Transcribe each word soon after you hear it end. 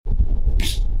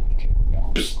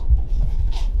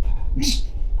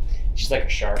She's like a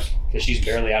shark because she's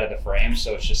barely out of the frame,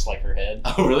 so it's just like her head.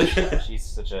 Oh, really? She's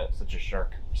such a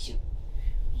shark.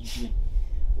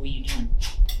 What are you doing?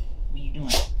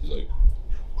 He's like,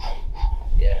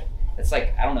 yeah. It's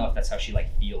like, I don't know if that's how she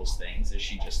like feels things. Is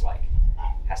she just like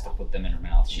has to put them in her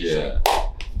mouth? She's like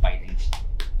biting.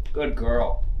 Good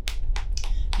girl.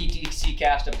 PTC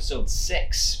Cast episode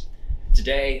 6.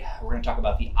 Today we're going to talk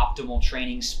about the optimal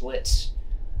training split.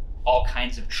 All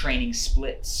kinds of training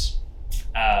splits.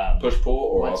 push-pull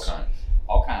or all kinds?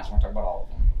 All kinds. We're going to talk about all of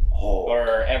them. Oh.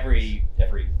 Or every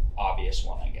obvious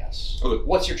one, I guess. Okay.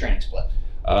 What's your training split?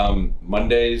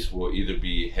 Mondays will either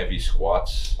be heavy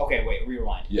squats. Okay, wait,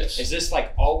 rewind. Yes. Is this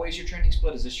like always your training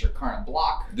split? Is this your current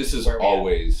block? This is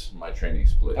always my training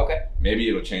split. Okay. Maybe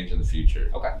it'll change in the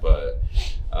future. Okay. But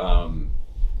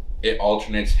it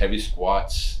alternates heavy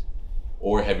squats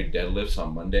or heavy deadlifts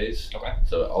on Mondays. Okay.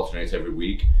 So it alternates every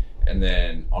week. And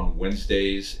then on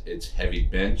Wednesdays, it's heavy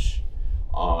bench.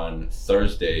 On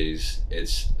Thursdays,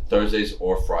 it's Thursdays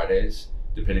or Fridays,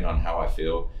 depending on how I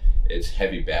feel. It's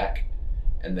heavy back.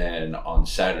 And then on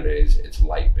Saturdays, it's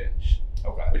light bench.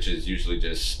 Okay. Which is usually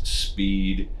just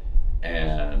speed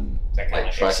and that kind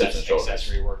like of triceps and shoulders.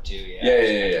 Accessory work too.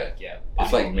 Yeah.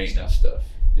 It's like maintenance stuff.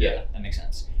 Yeah, that makes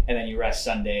sense. And then you rest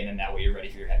Sunday, and then that way you're ready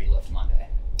for your heavy lift Monday.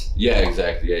 Yeah,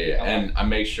 exactly. Yeah. Okay. And I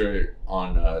make sure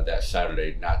on that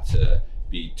Saturday not to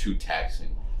be too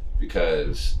taxing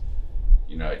because,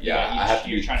 I have to.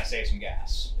 You're trying to save some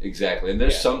gas. Exactly. And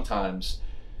there's sometimes,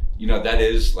 that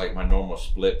is like my normal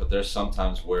split, but there's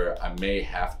sometimes where I may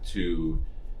have to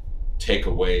take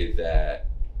away that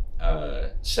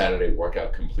Saturday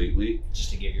workout completely.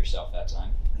 Just to give yourself that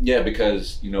time. Yeah,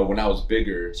 because, when I was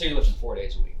bigger. So you're lifting 4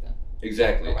 days a week then?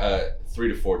 Exactly. Okay. 3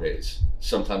 to 4 days.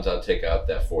 Sometimes I'll take out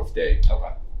that 4th day.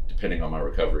 Okay. Depending on my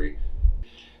recovery.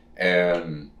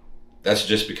 And that's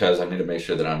just because I need to make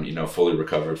sure that I'm, fully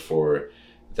recovered for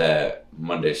that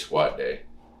Monday squat day.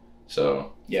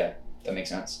 So. Yeah, that makes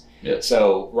sense. Yeah.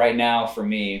 So right now for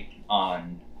me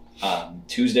on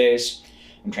Tuesdays,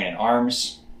 I'm training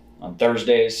arms. On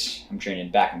Thursdays, I'm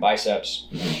training back and biceps.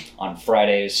 Mm-hmm. On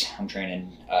Fridays, I'm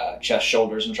training chest,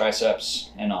 shoulders, and triceps.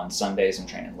 And on Sundays, I'm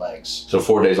training legs. So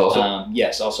 4 days also?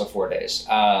 Yes, also 4 days.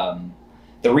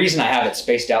 The reason I have it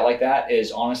spaced out like that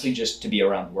is honestly just to be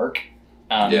around work.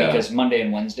 Because Monday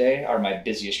and Wednesday are my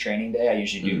busiest training day. I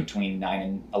usually do between 9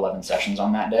 and 11 sessions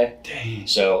on that day. Dang.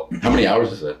 So how many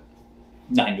hours is it?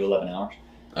 9 to 11 hours.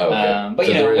 Oh, okay. But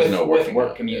so with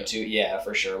work commute too,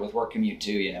 for sure. With work commute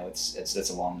too, it's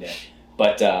a long day.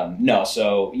 But no,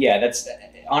 so yeah, that's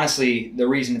honestly the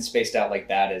reason it's spaced out like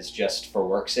that is just for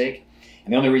work's sake.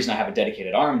 And the only reason I have a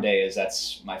dedicated arm day is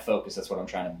that's my focus. That's what I'm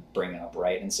trying to bring up,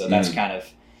 right? And so that's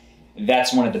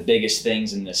that's one of the biggest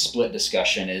things in this split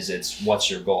discussion is it's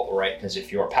what's your goal, right? Because if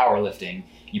you're powerlifting,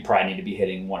 you probably need to be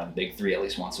hitting one of the big 3 at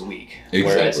least once a week. Exactly,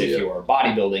 whereas if you're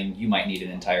bodybuilding, you might need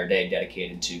an entire day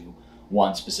dedicated to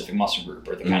one specific muscle group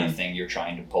or the kind of thing you're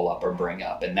trying to pull up or bring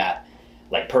up. And that,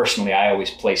 like personally, I always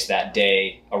place that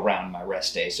day around my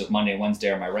rest day. So if Monday and Wednesday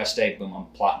are my rest day, boom, I'm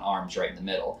plotting arms right in the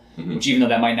middle. Mm-hmm. Which even though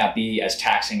that might not be as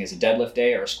taxing as a deadlift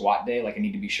day or a squat day, like I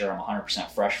need to be sure I'm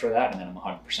 100% fresh for that, and then I'm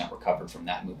 100% recovered from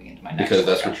that moving into my next Because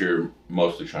that's workout. what you're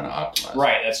mostly trying to optimize.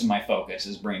 Right, that's my focus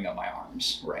is bringing up my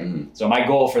arms, right? Mm-hmm. So my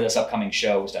goal for this upcoming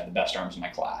show is to have the best arms in my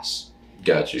class.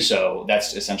 Got you. So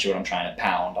that's essentially what I'm trying to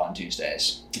pound on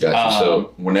Tuesdays. Got you.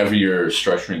 So whenever you're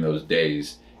structuring those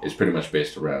days, it's pretty much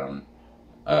based around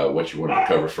what you want to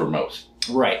recover for most.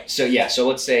 Right. So yeah. So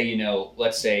let's say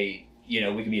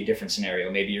we could be a different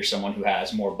scenario. Maybe you're someone who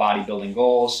has more bodybuilding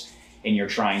goals, and you're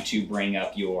trying to bring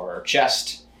up your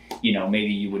chest.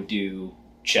 Maybe you would do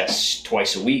chest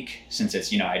twice a week, since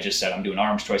it's I just said I'm doing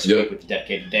arms twice a week with a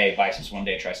dedicated day, biceps one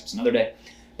day, triceps another day.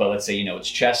 But let's say, it's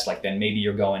chest, like then maybe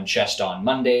you're going chest on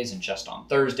Mondays and chest on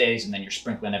Thursdays, and then you're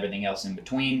sprinkling everything else in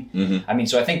between. Mm-hmm. I mean,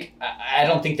 so I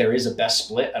don't think there is a best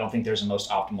split. I don't think there's a most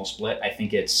optimal split. I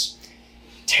think it's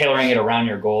tailoring it around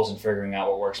your goals and figuring out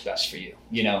what works best for you.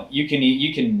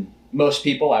 You can, most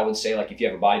people, I would say, like if you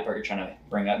have a body part you're trying to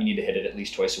bring up, you need to hit it at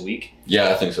least twice a week. Yeah,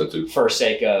 I think so too. For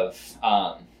sake of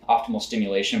optimal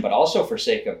stimulation, but also for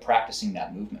sake of practicing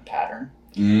that movement pattern.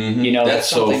 Mm-hmm. That's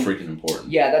so freaking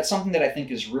important. Yeah, that's something that I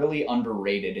think is really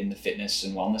underrated in the fitness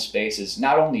and wellness space is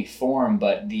not only form,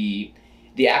 but the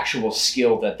actual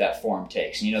skill that form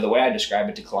takes. And, the way I describe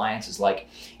it to clients is like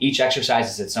each exercise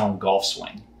is its own golf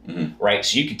swing, right?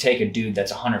 So you could take a dude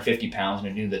that's 150 pounds and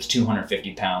a dude that's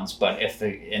 250 pounds, but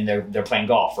they're playing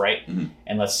golf, right? Mm-hmm.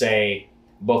 And let's say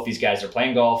both these guys are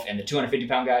playing golf, and the 250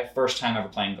 pound guy, first time ever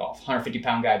playing golf. 150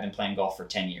 pound guy, been playing golf for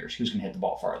 10 years. Who's going to hit the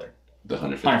ball farther? The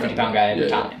 150 pound guy every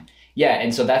time. Yeah,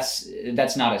 and so that's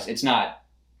not it's not.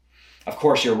 Of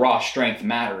course, your raw strength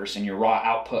matters and your raw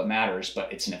output matters,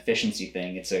 but it's an efficiency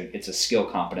thing. It's a skill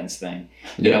competence thing.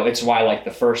 You know, it's why like the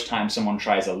first time someone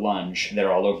tries a lunge,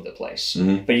 they're all over the place.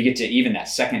 But you get to even that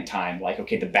second time, like,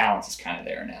 okay, the balance is kind of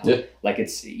there now. Yeah. Like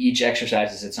it's each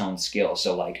exercise is its own skill.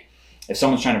 So like if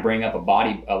someone's trying to bring up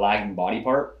a lagging body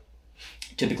part,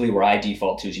 typically where I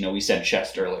default to is, you know, we said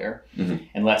chest earlier.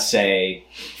 And let's say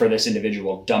for this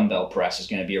individual, dumbbell press is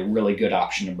going to be a really good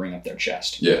option to bring up their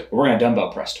chest. Yeah. But we're going to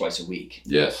dumbbell press twice a week.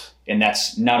 Yes. And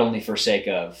that's not only for sake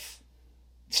of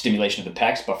stimulation of the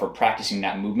pecs, but for practicing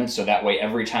that movement. So that way,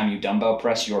 every time you dumbbell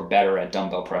press, you're better at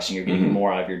dumbbell pressing. You're getting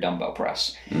more out of your dumbbell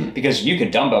press. Because you could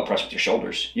dumbbell press with your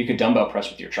shoulders. You could dumbbell press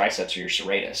with your triceps or your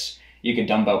serratus. You could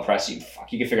dumbbell press. You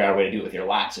could figure out a way to do it with your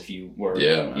lats if you were,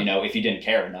 you know, if you didn't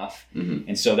care enough.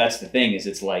 And so that's the thing is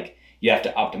it's like you have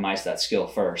to optimize that skill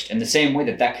first. And the same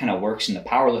way that kind of works in the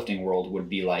powerlifting world would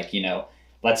be like, you know,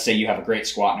 let's say you have a great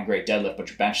squat and a great deadlift, but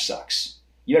your bench sucks.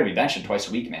 You better be benching twice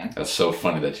a week, man. That's so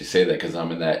funny that you say that because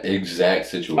I'm in that exact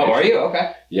situation. Oh, are you?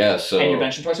 Okay. Yeah. So. And you're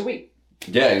benching twice a week.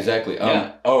 Yeah, exactly.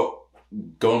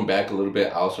 Going back a little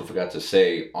bit, I also forgot to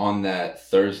say on that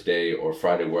Thursday or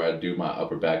Friday where I do my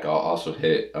upper back, I'll also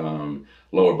hit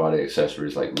lower body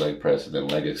accessories like leg press and then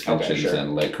leg extensions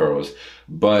and leg curls.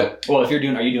 But well, are you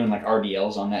doing like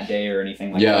RDLs on that day or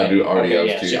anything like that? Yeah, I do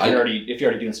RDLs too. So if you're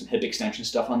already doing some hip extension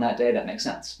stuff on that day, that makes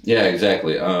sense. Yeah,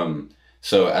 exactly.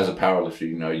 So as a powerlifter,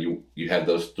 you know, you have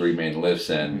those three main lifts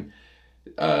and.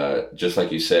 Just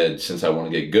like you said, since I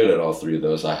want to get good at all three of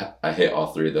those, I hit all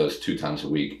three of those 2 times a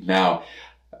week. Now,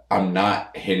 I'm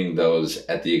not hitting those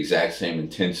at the exact same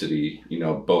intensity, you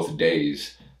know, both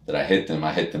days that I hit them.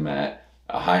 I hit them at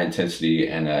a high intensity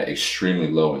and an extremely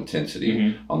low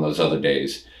intensity on those other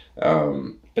days.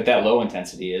 But that low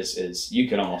intensity is you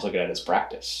could almost look at it as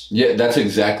practice. Yeah, that's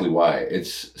exactly why.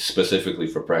 It's specifically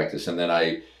for practice. And then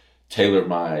I tailor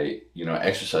my, you know,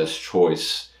 exercise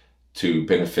choice to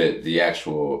benefit the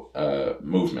actual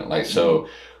movement. Like, so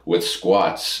with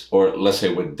squats, or let's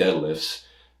say with deadlifts,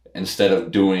 instead of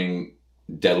doing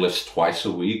deadlifts twice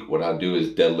a week, what I'll do is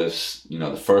deadlifts, you know,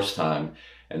 the first time,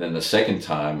 and then the second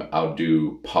time I'll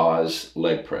do pause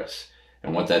leg press.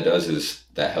 And what that does is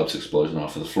that helps explosion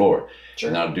off of the floor. Sure.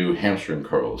 And I'll do hamstring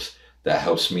curls. That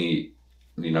helps me,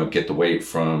 you know, get the weight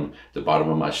from the bottom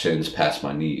of my shins past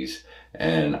my knees.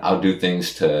 And I'll do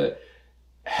things to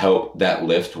help that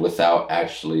lift without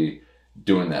actually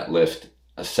doing that lift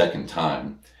a second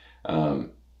time,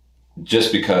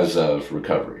 just because of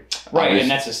recovery. Right,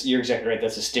 and you're exactly right.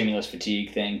 That's a stimulus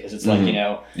fatigue thing because it's like, you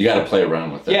know, you got to play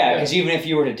around with that. Yeah, because even if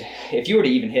you were to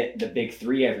even hit the big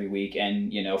 3 every week,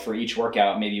 and you know, for each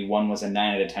workout, maybe one was a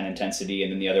 9 out of 10 intensity,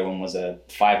 and then the other one was a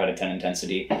 5 out of 10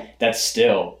 intensity. That's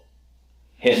still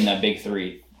hitting that big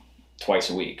 3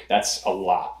 twice a week. That's a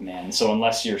lot, man. So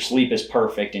unless your sleep is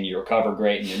perfect and you recover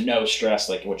great and you're no stress,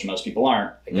 like which most people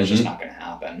aren't, like, that's just not going to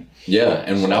happen. Yeah,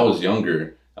 and when I was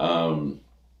younger,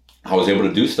 I was able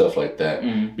to do stuff like that,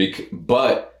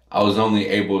 but I was only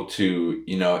able to,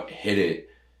 you know, hit it.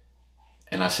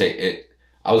 And I say it.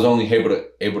 I was only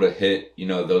able to hit, you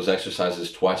know, those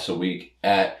exercises twice a week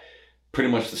at pretty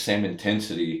much the same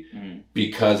intensity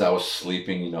because I was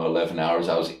sleeping, you know, 11 hours.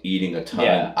 I was eating a ton.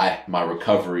 Yeah. My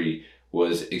recovery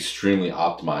was extremely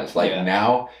optimized. Like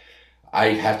now I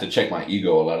have to check my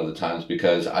ego a lot of the times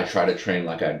because I try to train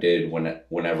like I did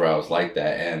whenever I was like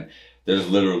that. And there's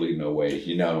literally no way,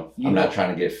 you know, I'm not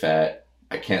trying to get fat.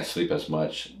 I can't sleep as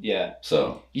much. Yeah.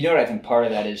 So, you know what I think part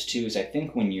of that is too, is I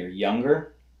think when you're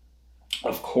younger,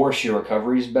 of course your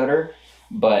recovery is better,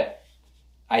 but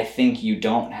I think you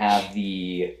don't have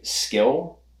the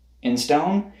skill in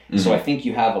stone. So I think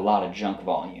you have a lot of junk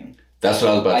volume. That's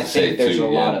what I was about to say too. I think there's a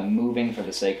lot of moving for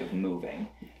the sake of moving.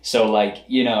 So like,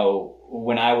 you know,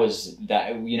 when I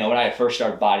first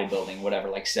started bodybuilding, whatever,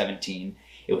 like 17,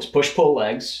 it was push-pull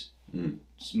legs,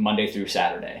 Monday through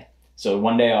Saturday. So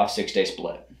 1 day off, 6-day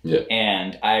split. Yeah.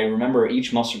 And I remember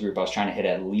each muscle group I was trying to hit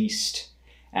at least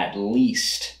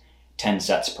 10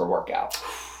 sets per workout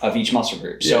of each muscle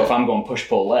group. So if I'm going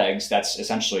push-pull legs, that's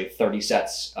essentially 30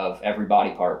 sets of every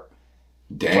body part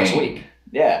twice a week.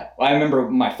 Yeah. Well, I remember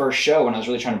my first show when I was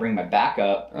really trying to bring my back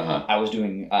up, I was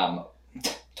doing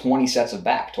 20 sets of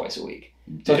back twice a week.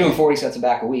 So I was doing 40 sets of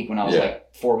back a week when I was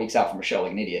like 4 weeks out from a show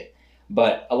like an idiot.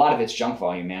 But a lot of it's junk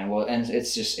volume, man. Well, and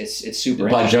it's just, it's super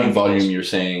By junk volume, you're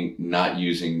saying not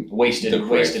using wasted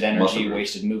energy,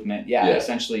 wasted movement. Yeah,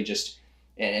 essentially just,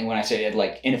 and when I say it,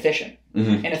 like inefficient,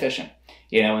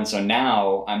 you know, and so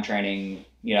now I'm training,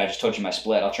 you know, I just told you my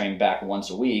split. I'll train back once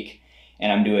a week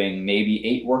and I'm doing maybe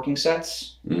 8 working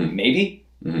sets, maybe.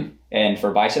 And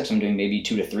for biceps, I'm doing maybe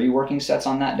 2 to 3 working sets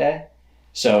on that day.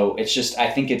 So it's just, I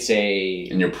think it's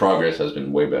And your progress has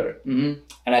been way better. Mm-hmm.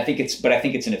 And I think it's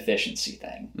an efficiency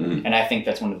thing. Mm-hmm. And I think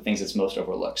that's one of the things that's most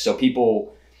overlooked. So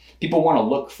people want to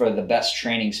look for the best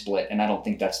training split, and I don't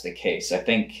think that's the case. I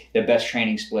think the best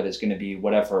training split is going to be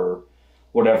whatever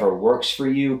works for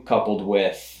you, coupled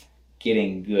with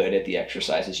getting good at the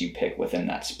exercises you pick within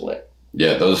that split.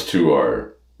 Yeah, those two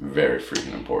are very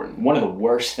freaking important. One of the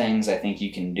worst things I think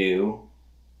you can do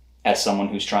as someone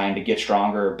who's trying to get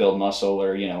stronger or build muscle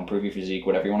or, improve your physique,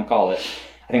 whatever you want to call it,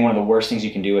 I think one of the worst things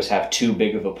you can do is have too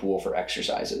big of a pool for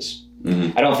exercises.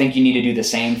 Mm-hmm. I don't think you need to do the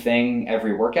same thing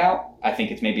every workout. I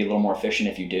think it's maybe a little more efficient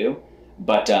if you do.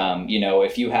 But,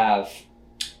 if you have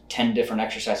 10 different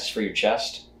exercises for your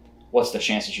chest, what's the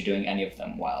chance that you're doing any of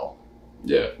them well?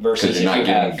 Yeah, versus because you're not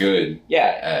getting good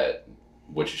yeah, at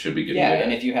what you should be getting yeah, good at.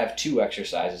 and if you have 2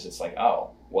 exercises, it's like, oh,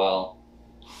 well,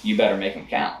 you better make them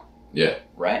count. Yeah.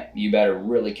 Right? You better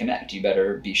really connect. You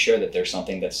better be sure that there's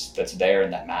something that's there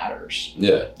and that matters.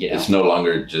 Yeah. It's no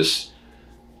longer just,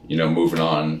 moving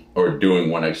on or doing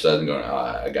one exercise and going,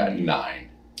 I got 9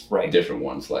 different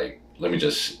ones. Like, let me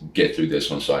just get through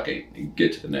this one so I can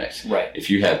get to the next. Right. If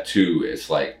you have 2, it's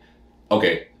like,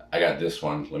 okay, I got this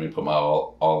one. Let me put my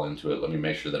all into it. Let me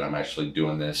make sure that I'm actually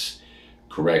doing this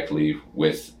correctly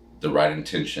with the right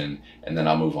intention, and then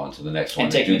I'll move on to the next one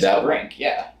and take it to the rink.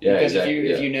 Yeah. Because exactly,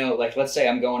 if you know, like, let's say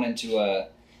I'm going into a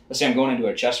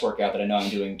chest workout that I know I'm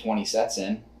doing 20 sets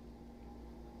in.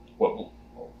 Well,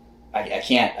 I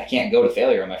can't go to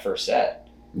failure on my first set.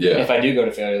 Yeah. If I do go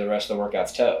to failure, the rest of the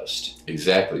workout's toast.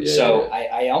 Exactly. Yeah. So yeah.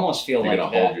 I almost feel you're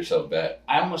like gonna hold yourself back.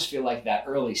 I almost feel like that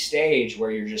early stage where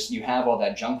you have all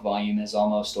that junk volume is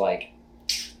almost like,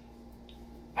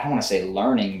 I don't want to say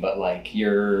learning, but like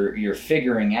you're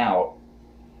figuring out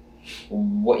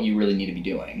what you really need to be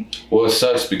doing. Well, it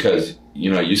sucks because,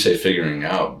 you say figuring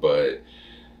out, but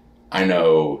I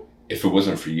know if it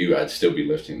wasn't for you, I'd still be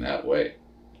lifting that way.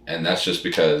 And that's just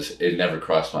because it never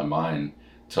crossed my mind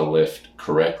to lift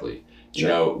correctly.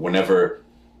 Sure. Whenever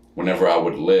I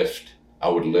would lift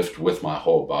with my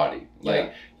whole body.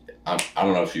 Like, I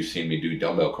don't know if you've seen me do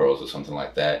dumbbell curls or something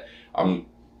like that. I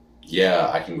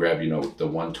can grab, the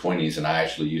 120s, and I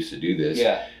actually used to do this.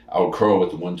 Yeah. I would curl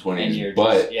with the 120s,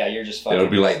 but you're just fucking, it would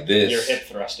be like this. You're hip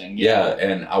thrusting. Yeah,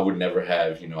 and I would never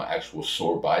have, actual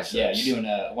sore biceps. Yeah, you're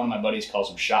doing one of my buddies calls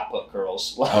them shot put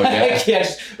curls. Oh, yeah?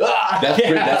 Yes.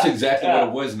 That's exactly what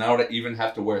it was, and I would even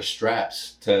have to wear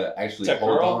straps to actually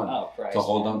hold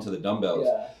on to the dumbbells.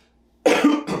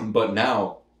 Yeah. But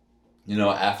now,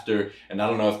 after, and I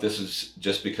don't know if this is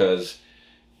just because,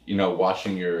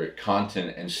 watching your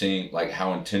content and seeing like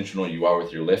how intentional you are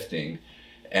with your lifting.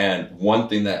 And one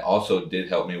thing that also did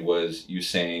help me was you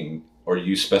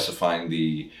specifying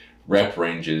the rep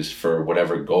ranges for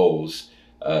whatever goals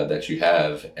that you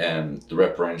have. And the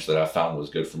rep range that I found was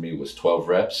good for me was 12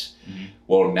 reps. Mm-hmm.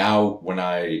 Well, now when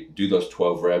I do those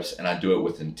 12 reps and I do it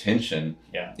with intention,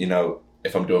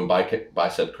 if I'm doing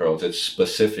bicep curls, it's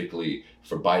specifically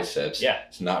for biceps. Yeah.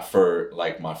 It's not for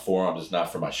like my forearms. It's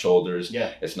not for my shoulders.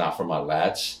 Yeah. It's not for my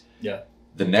lats. Yeah.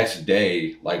 The next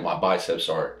day, like my biceps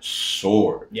are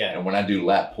sore. Yeah. And when I do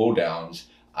lat pull downs,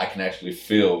 I can actually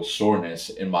feel soreness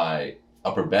in my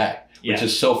upper back, which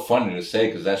is so funny to say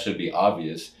because that should be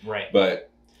obvious. Right. But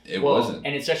it wasn't.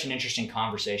 And it's such an interesting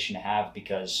conversation to have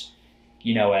because,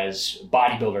 as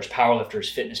bodybuilders,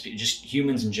 powerlifters, fitness people, just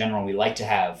humans in general, we like to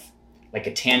have like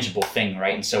a tangible thing,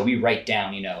 right? And so we write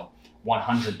down,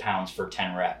 100 pounds for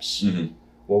 10 reps. Mm-hmm.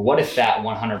 Well, what if that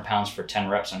 100 pounds for 10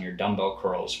 reps on your dumbbell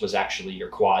curls was actually your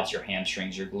quads, your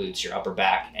hamstrings, your glutes, your upper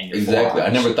back, and your forearms? I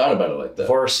never thought about it like that.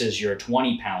 Versus your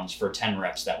 20 pounds for 10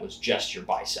 reps that was just your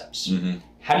biceps. Mm-hmm.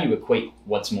 How do you equate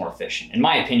what's more efficient? In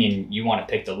my opinion, you want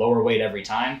to pick the lower weight every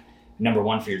time. Number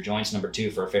 1 for your joints, number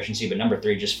 2 for efficiency, but number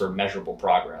 3 just for measurable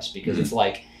progress. Because it's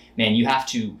like, man, you have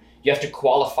to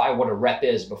qualify what a rep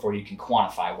is before you can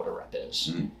quantify what a rep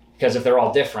is. Mm-hmm. Because if they're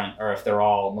all different or if they're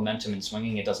all momentum and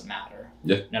swinging, it doesn't matter.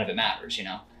 Yeah. None of it matters,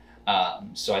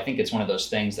 So I think it's one of those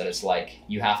things that it's like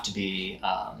you have to be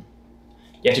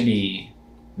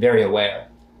very aware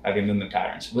of your movement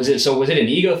patterns. Was it an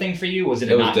ego thing for you? Was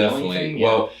it a not knowing thing? Yeah.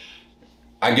 Well,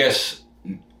 I guess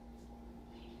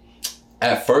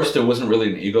at first it wasn't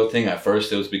really an ego thing. At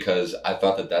first it was because I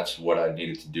thought that that's what I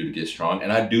needed to do to get strong.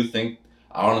 And I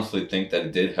honestly think that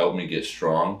it did help me get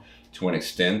strong to an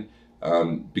extent.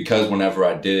 Because whenever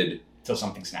I did... Till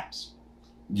something snaps.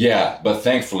 Yeah, but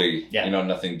thankfully,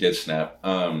 nothing did snap.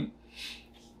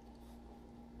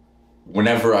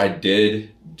 Whenever I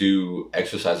did do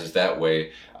exercises that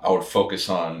way, I would focus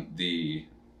on the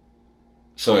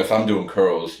So if I'm doing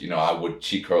curls, you know, I would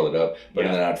cheat curl it up, but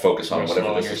then I'd focus on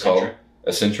whatever this is called,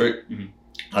 eccentric. Mm-hmm.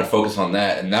 I'd focus on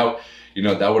that, and that, you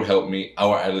know, that would help me.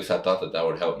 Or at least I thought that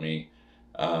would help me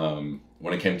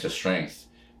when it came to strength,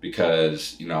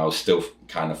 because, you know, I was still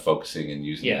kind of focusing and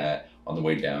using that on the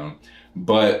way down.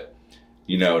 But,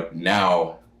 you know,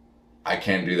 now I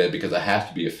can't do that because I have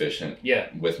to be efficient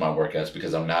with my workouts,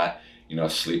 because I'm not, you know,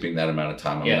 sleeping that amount of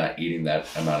time. I'm not eating that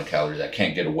amount of calories. I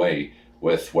can't get away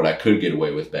with what I could get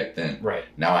away with back then. Right.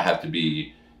 Now I have to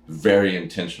be very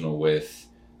intentional with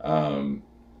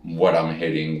what I'm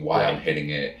hitting, why I'm hitting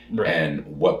it, and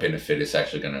what benefit it's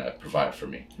actually going to provide for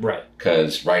me. Right.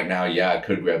 Because right now, I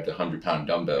could grab the 100-pound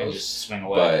dumbbells. And just swing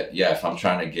away. But if I'm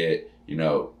trying to get, you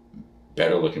know,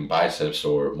 better looking biceps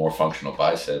or more functional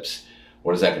biceps,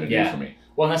 what is that going to do for me?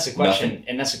 Well, and that's the question. Nothing.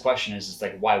 And that's the question is, it's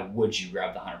like, why would you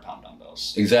grab the 100-pound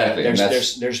dumbbells? Exactly.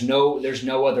 There's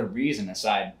no other reason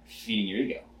aside feeding your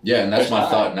ego. Yeah, and that's my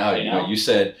thought now. You know, you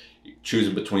said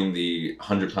choosing between the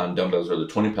 100-pound dumbbells or the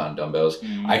 20-pound dumbbells.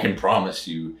 Mm-hmm. I can promise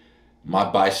you, my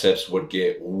biceps would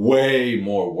get way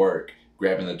more work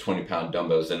grabbing the 20-pound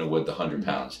dumbbells than it would the 100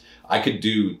 pounds. I could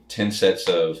do 10 sets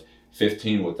of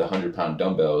 15 with the 100-pound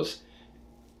dumbbells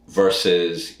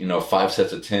versus, you know, 5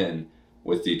 sets of 10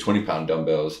 with the 20-pound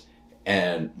dumbbells,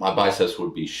 and my biceps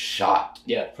would be shot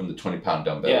from the 20-pound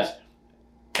dumbbells. Yeah.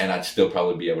 And I'd still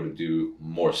probably be able to do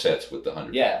more sets with the 100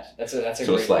 pounds. Yeah, that's a so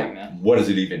great it's like, point, man. What is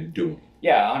it even doing?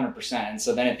 Yeah, 100%. And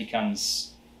so then it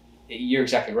becomes, you're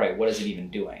exactly right. What is it even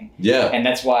doing? Yeah. And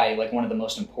that's why, like, one of the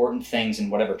most important things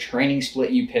in whatever training split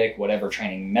you pick, whatever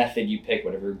training method you pick,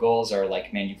 whatever your goals are,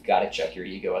 like, man, you've got to check your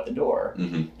ego at the door.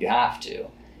 Mm-hmm. You have to.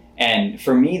 And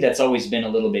for me, that's always been a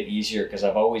little bit easier because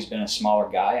I've always been a smaller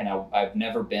guy, and I've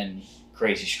never been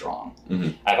crazy strong.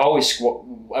 Mm-hmm. I've always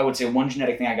I would say one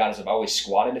genetic thing I got is I've always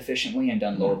squatted efficiently and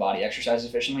done lower body exercises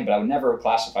efficiently, but I would never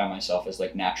classify myself as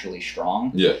like naturally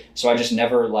strong. Yeah. So I just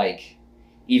never, like,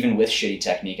 even with shitty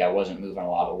technique, I wasn't moving a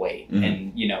lot of weight. Mm-hmm.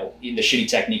 And, you know, the shitty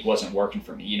technique wasn't working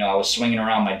for me. You know, I was swinging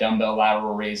around my dumbbell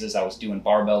lateral raises, I was doing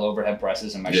barbell overhead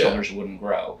presses, and my shoulders wouldn't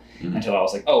grow until I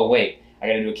was like, oh wait, I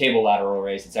got to do a cable lateral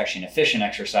raise. It's actually an efficient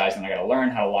exercise, and I got to learn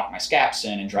how to lock my scaps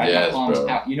in and drive my palms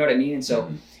out. You know what I mean? And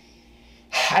so,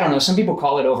 I don't know. Some people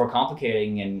call it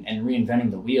overcomplicating and reinventing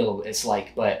the wheel. It's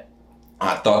like, but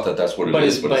I thought that's what it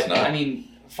is, but it's not. I mean,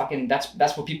 fucking, that's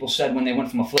what people said when they went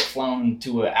from a flip phone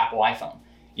to an Apple iPhone.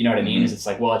 You know what I mean? Is it's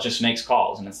like, well, it just makes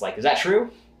calls, and it's like, is that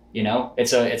true? You know,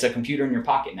 it's a computer in your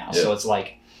pocket now, so it's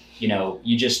like, you know,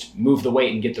 you just move the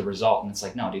weight and get the result, and it's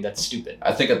like, no, dude, that's stupid.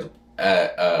 I think if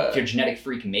you're a genetic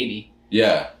freak, maybe.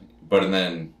 Yeah, but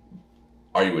then,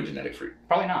 are you a genetic freak?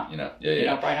 Probably not. You know, You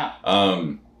know, probably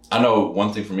not. I know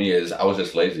one thing for me is I was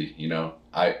just lazy, you know.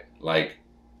 I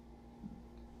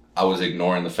was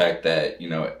ignoring the fact that, you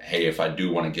know, hey, if I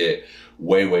do want to get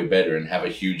way, way better and have a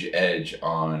huge edge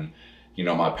on, you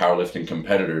know, my powerlifting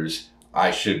competitors,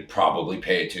 I should probably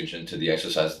pay attention to the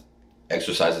exercises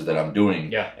that I'm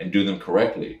doing and do them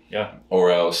correctly. Yeah.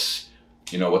 Or else,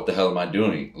 you know, what the hell am I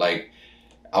doing? Like,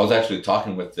 I was actually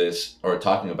talking about this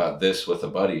with a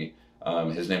buddy.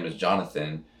 His name is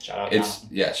Jonathan. Shout out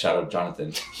Jonathan. Shout out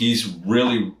Jonathan. He's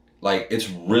really, like, it's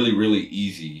really, really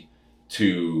easy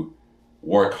to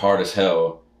work hard as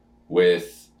hell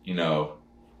with, you know,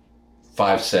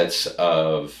 5 sets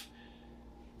of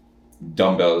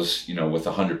dumbbells, you know, with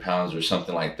 100 pounds or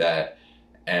something like that,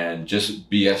 and just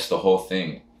BS the whole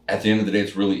thing. At the end of the day,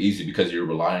 it's really easy because you're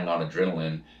relying on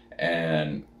adrenaline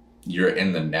and you're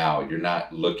in the now. You're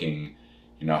not looking,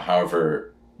 you know, however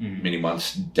many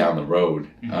months down the road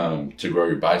to grow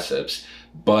your biceps.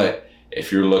 But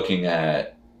if you're looking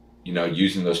at, you know,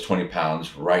 using those 20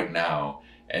 pounds right now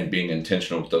and being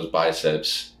intentional with those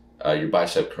biceps, your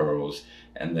bicep curls,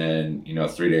 and then, you know,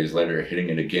 3 days later hitting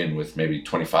it again with maybe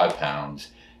 25 pounds,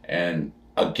 and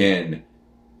again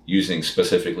using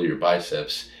specifically your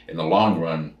biceps, in the long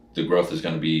run, the growth is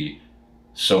going to be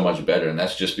so much better, and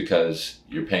that's just because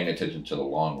you're paying attention to the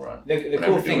long run. The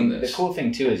cool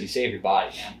thing too is you save your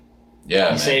body, man.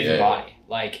 Yeah, you save your body.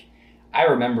 Like, I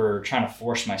remember trying to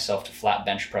force myself to flat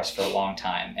bench press for a long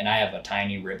time, and I have a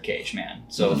tiny rib cage, man.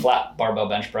 So the flat barbell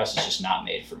bench press is just not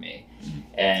made for me.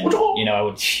 And you know, I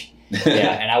would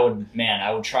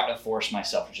I would try to force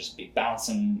myself to just be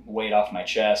bouncing weight off my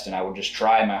chest, and I would just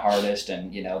try my hardest,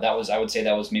 and, you know, I would say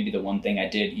that was maybe the one thing I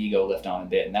did ego lift on a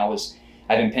bit, and that was,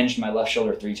 I've impinged my left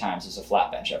shoulder 3 times as a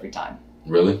flat bench every time.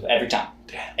 Really? Every time.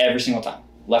 Damn. Every single time.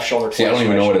 Left shoulder twice. See, I don't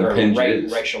even know what impinge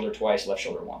is. Right shoulder twice, left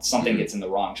shoulder once. Something gets in the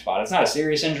wrong spot. It's not a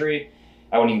serious injury.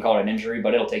 I wouldn't even call it an injury,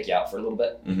 but it'll take you out for a little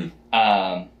bit. Mm-hmm.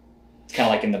 It's kind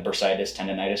of like in the bursitis,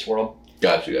 tendonitis world.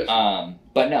 Gotcha.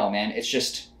 But no, man, it's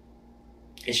just,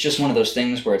 it's just one of those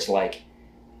things where it's like,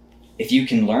 if you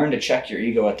can learn to check your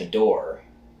ego at the door,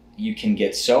 you can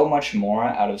get so much more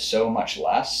out of so much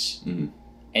less,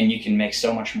 and you can make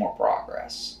so much more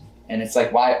progress. And it's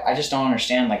like, why? I just don't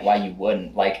understand like why you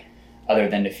wouldn't, like, other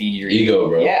than to feed your ego,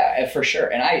 bro. Yeah, for sure.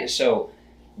 And so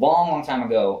long time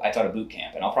ago, I taught a boot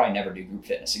camp, and I'll probably never do group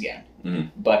fitness again.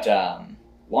 But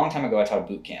long time ago, I taught a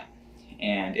boot camp,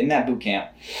 and in that boot camp,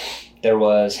 there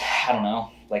was, I don't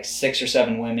know, like 6 or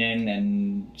 7 women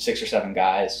and 6 or 7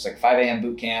 guys. It was like 5 a.m.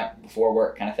 boot camp before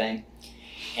work kind of thing.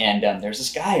 And there's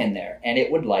this guy in there, and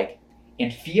it would like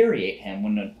infuriate him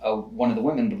when one of the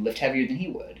women would lift heavier than he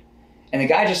would. And the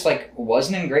guy just like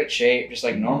wasn't in great shape, just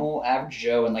like normal average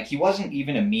Joe. And like, he wasn't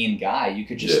even a mean guy. You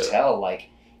could just tell like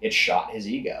it shot his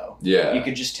ego. Yeah. You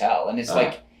could just tell. And it's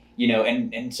like, you know,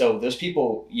 and so those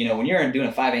people, you know, when you're doing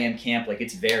a 5 a.m. camp, like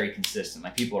it's very consistent.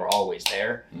 Like people are always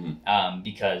there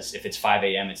because if it's 5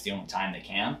 a.m., it's the only time they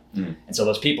can. And so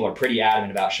those people are pretty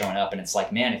adamant about showing up. And it's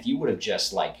like, man, if you would have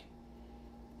just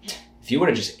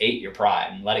ate your pride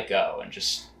and let it go and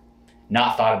just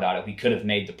not thought about it, we could have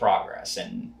made the progress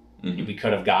and we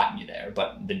could have gotten you there.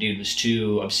 But the dude was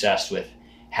too obsessed with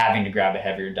having to grab a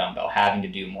heavier dumbbell, having to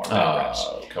do more bench reps.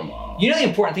 Oh, come on. You know the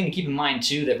important thing to keep in mind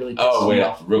too that really pisses me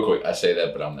off? Real quick, I say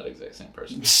that, but I'm that exact same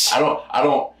person. I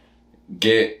don't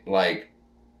get like,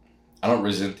 I don't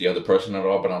resent the other person at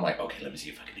all, but I'm like, okay, let me see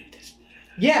if I can do this.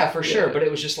 Yeah, for sure. But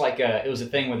it was just like, it was a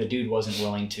thing where the dude wasn't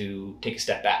willing to take a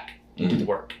step back and do the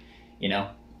work. You know,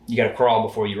 you got to crawl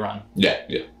before you run. Yeah,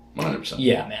 100%.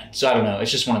 Yeah, man. So I don't know.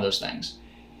 It's just one of those things.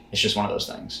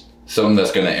 Something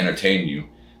that's going to entertain you.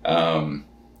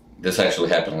 This actually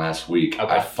happened last week.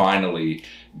 Okay. I finally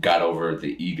got over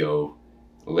the ego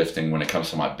lifting when it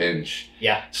comes to my bench.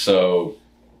 Yeah. So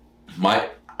I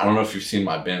don't know if you've seen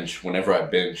my bench. Whenever I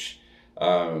bench,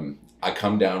 I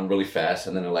come down really fast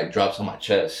and then it like drops on my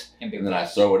chest and then I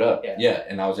throw it up. Yeah.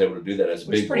 And I was able to do that as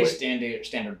a big boy. It's pretty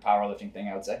standard powerlifting thing,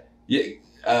 I would say. Yeah.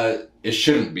 It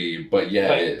shouldn't be, but it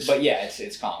is. But yeah,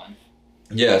 it's common.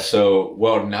 Yeah, so,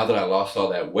 now that I lost all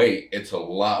that weight, it's a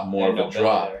lot more of a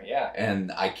drop. And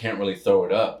I can't really throw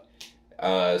it up.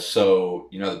 So,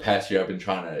 the past year I've been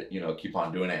trying to, keep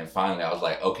on doing it. And finally I was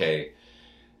like, okay,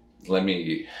 let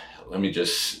me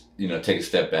just, take a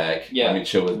step back. Yeah. Let me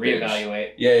chill with reevaluate.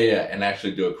 Bench. Yeah. And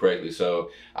actually do it correctly.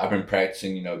 So I've been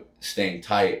practicing, staying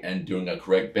tight and doing a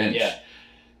correct bench. Yeah.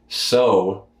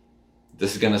 So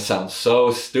this is going to sound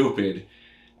so stupid.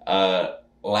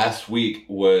 Last week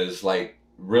was like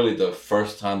really the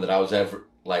first time that I was ever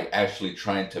like actually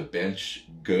trying to bench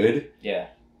good. Yeah.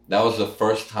 That was the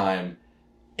first time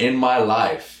in my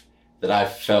life that I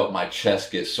felt my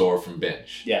chest get sore from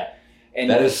bench. Yeah. And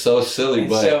that is so silly,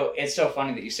 but so it's so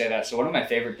funny that you say that. So one of my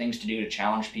favorite things to do to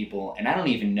challenge people, and I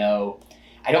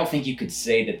don't think you could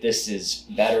say that this is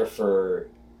better for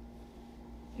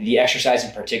the exercise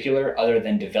in particular, other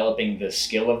than developing the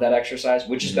skill of that exercise,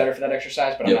 which is better for that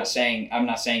exercise. But I'm not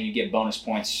saying you get bonus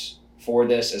points for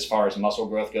this as far as muscle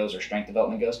growth goes or strength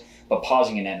development goes, but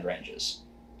pausing and end ranges.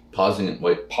 Pausing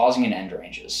and end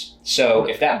ranges. So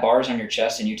if that bar is on your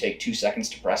chest and you take 2 seconds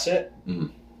to press it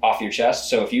off your chest,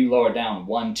 so if you lower down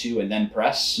 1, 2, and then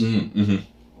press,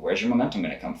 where's your momentum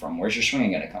going to come from? Where's your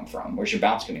swinging going to come from? Where's your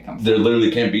bounce going to come from? There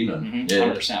literally can't be none.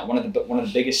 100%. One of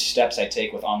the biggest steps I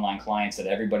take with online clients that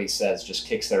everybody says just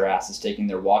kicks their ass is taking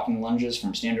their walking lunges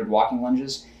from standard walking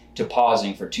lunges to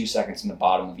pausing for 2 seconds in the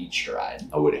bottom of each stride.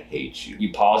 I would hate you.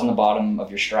 You pause in the bottom of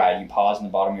your stride. You pause in the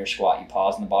bottom of your squat. You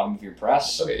pause in the bottom of your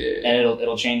press. Okay, and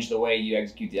it'll change the way you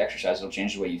execute the exercise. It'll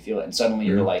change the way you feel it. And suddenly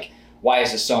you're like, why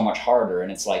is this so much harder?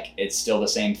 And it's like, it's still the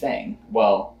same thing.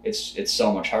 Well, it's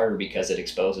so much harder because it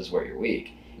exposes where you're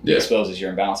weak. It exposes your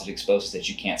imbalance. It exposes that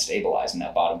you can't stabilize in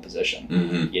that bottom position,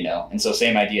 And so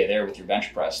same idea there with your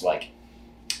bench press. Like,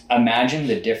 imagine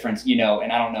the difference, and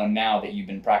I don't know now that you've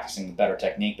been practicing the better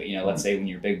technique, but, let's say when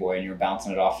you're a big boy and you're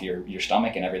bouncing it off your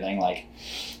stomach and everything, like,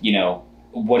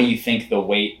 what do you think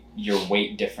your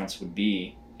weight difference would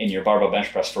be in your barbell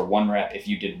bench press for 1 rep if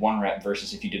you did 1 rep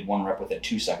versus if you did 1 rep with a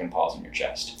 2-second pause on your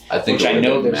chest? I think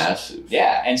it would be massive.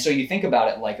 Yeah, and so you think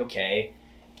about it like, okay,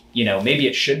 maybe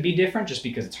it should be different just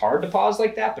because it's hard to pause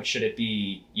like that, but should it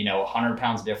be, 100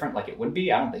 pounds different like it would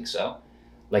be? I don't think so.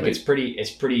 Like, it's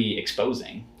pretty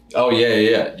exposing. Oh,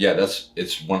 yeah.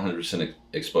 It's 100%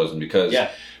 exposing because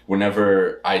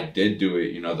whenever I did do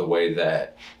it, the way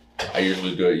that I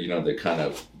usually do it, the kind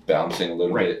of bouncing a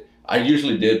little bit, I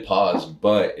usually did pause,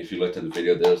 but if you looked at the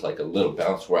video, there was like a little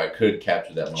bounce where I could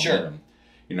capture that momentum.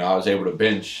 Sure. I was able to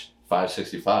bench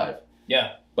 565.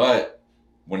 Yeah. But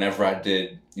whenever I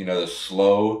did,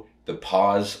 the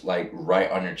pause, like right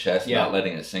on your chest, not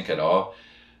letting it sink at all,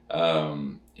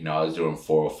 I was doing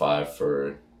 405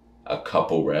 for a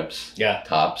couple reps. Yeah.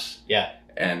 Tops. Yeah.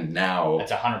 And now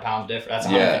that's 100 pounds different. That's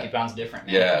 150 pounds different,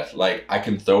 man. Yeah, like I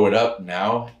can throw it up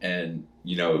now and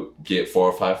get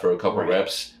 405 for a couple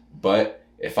reps, but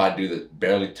if I do the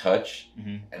barely touch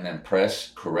and then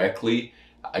press correctly,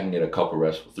 I can get a couple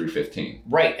reps with 315.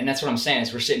 Right, and that's what I'm saying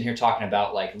is we're sitting here talking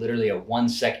about like literally a 1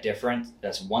 second difference.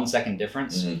 That's 1 second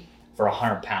difference for a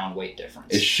 100-pound weight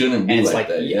difference. It shouldn't be like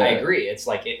that. Yeah, I agree. It's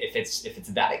like if it's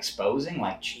that exposing,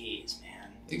 like, geez, man.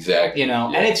 Exactly.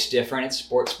 And it's different. It's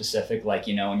sport specific. Like,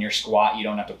 in your squat, you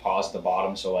don't have to pause at the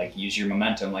bottom. So like use your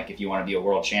momentum. Like if you want to be a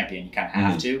world champion, you kind of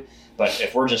have to. But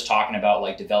if we're just talking about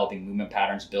like developing movement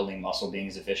patterns, building muscle, being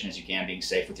as efficient as you can, being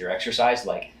safe with your exercise,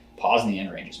 like pause in the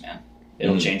end ranges, man.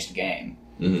 It'll change the game.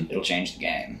 It'll change the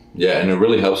game. Yeah, and it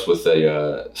really helps with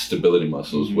the stability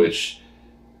muscles, which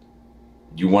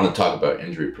you want to talk about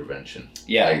injury prevention.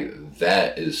 Yeah. Like,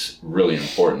 that is really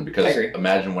important because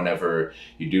imagine whenever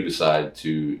you do decide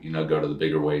to, go to the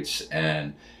bigger weights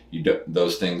and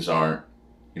those things aren't,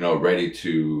 ready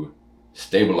to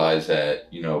stabilize at,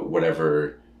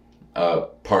 whatever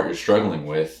part you're struggling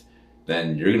with,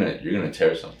 then you're gonna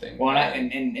tear something. Well,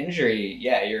 and injury,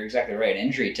 yeah, you're exactly right.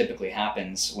 Injury typically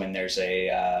happens when there's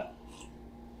a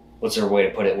what's their way to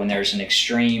put it? When there's an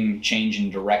extreme change in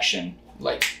direction,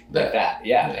 like that.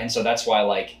 Yeah. And so that's why,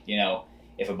 like,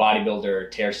 if a bodybuilder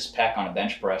tears his pec on a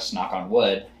bench press, knock on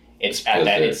wood, it's at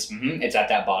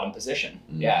that bottom position.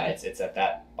 Yeah, it's at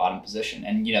that bottom position.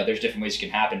 And there's different ways it can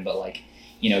happen, but like,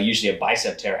 usually a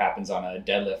bicep tear happens on a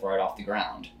deadlift right off the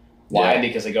ground. Why? Yeah.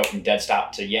 Because they go from dead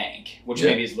stop to yank, which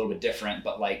maybe is a little bit different,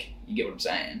 but like, you get what I'm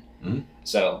saying.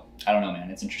 So I don't know,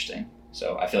 man. It's interesting.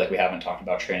 So I feel like we haven't talked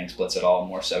about training splits at all,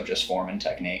 more so just form and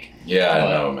technique. Yeah, I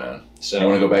know, man. So you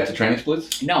want to go back to training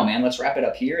splits? No, man. Let's wrap it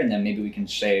up here, and then maybe we can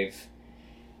save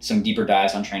some deeper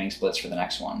dives on training splits for the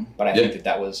next one. But I think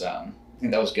that was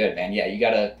good, man. Yeah, you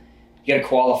gotta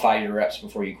qualify your reps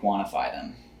before you quantify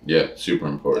them. Yeah, super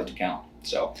important to count.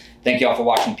 So thank you all for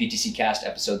watching PTC Cast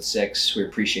episode 6. We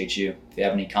appreciate you. If you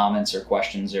have any comments or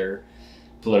questions or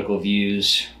political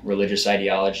views, religious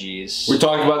ideologies, we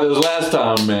talked about this last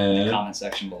time, man. In the comment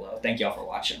section below. Thank you all for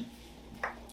watching.